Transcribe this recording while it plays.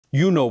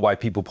You know why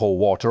people pour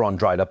water on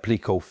dried up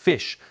pleco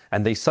fish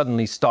and they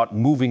suddenly start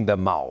moving their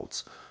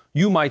mouths.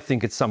 You might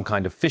think it's some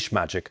kind of fish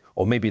magic,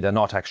 or maybe they're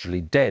not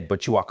actually dead,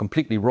 but you are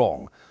completely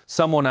wrong.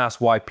 Someone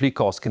asked why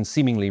plecos can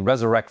seemingly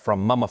resurrect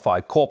from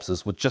mummified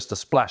corpses with just a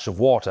splash of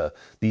water.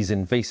 These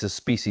invasive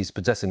species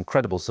possess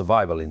incredible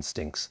survival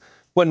instincts.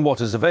 When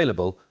water is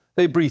available,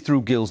 they breathe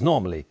through gills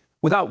normally.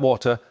 Without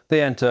water,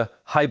 they enter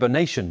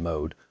hibernation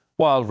mode,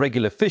 while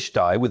regular fish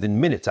die within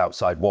minutes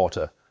outside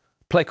water.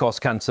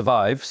 Plecos can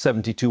survive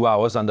 72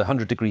 hours under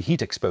 100-degree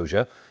heat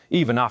exposure,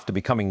 even after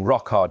becoming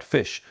rock-hard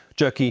fish.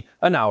 Jerky,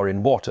 an hour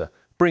in water,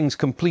 brings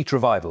complete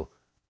revival.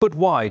 But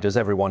why does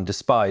everyone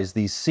despise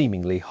these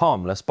seemingly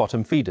harmless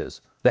bottom feeders?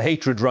 The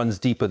hatred runs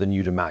deeper than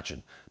you'd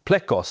imagine.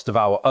 Plecos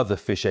devour other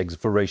fish eggs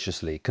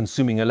voraciously,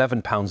 consuming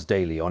 11 pounds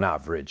daily on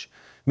average.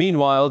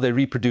 Meanwhile, they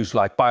reproduce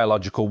like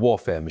biological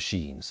warfare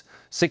machines.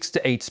 6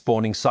 to 8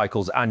 spawning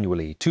cycles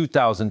annually,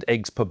 2,000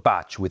 eggs per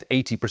batch with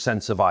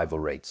 80% survival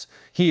rates.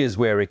 Here's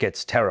where it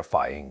gets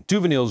terrifying.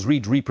 Juveniles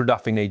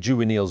reproducing a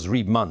juveniles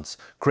months,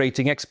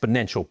 creating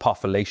exponential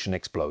population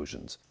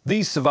explosions.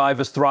 These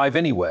survivors thrive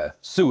anywhere.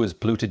 Sewers,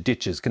 polluted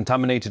ditches,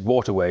 contaminated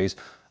waterways.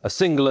 A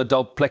single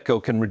adult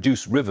pleco can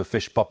reduce river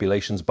fish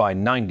populations by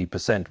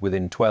 90%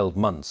 within 12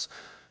 months.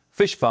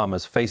 Fish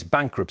farmers face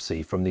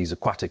bankruptcy from these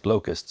aquatic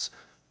locusts.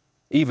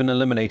 Even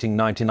eliminating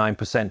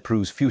 99%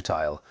 proves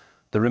futile.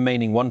 The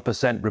remaining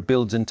 1%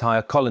 rebuilds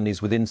entire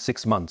colonies within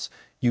 6 months.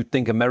 You'd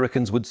think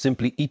Americans would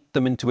simply eat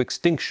them into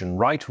extinction.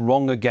 Right,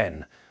 wrong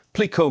again.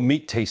 Pleco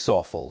meat tastes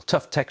awful,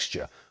 tough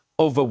texture,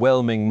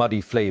 overwhelming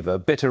muddy flavor,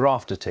 bitter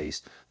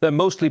aftertaste. They're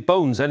mostly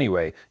bones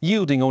anyway,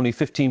 yielding only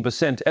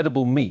 15%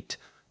 edible meat.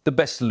 The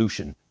best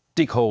solution: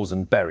 dig holes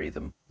and bury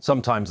them.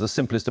 Sometimes the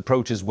simplest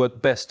approaches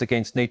work best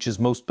against nature's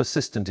most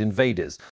persistent invaders.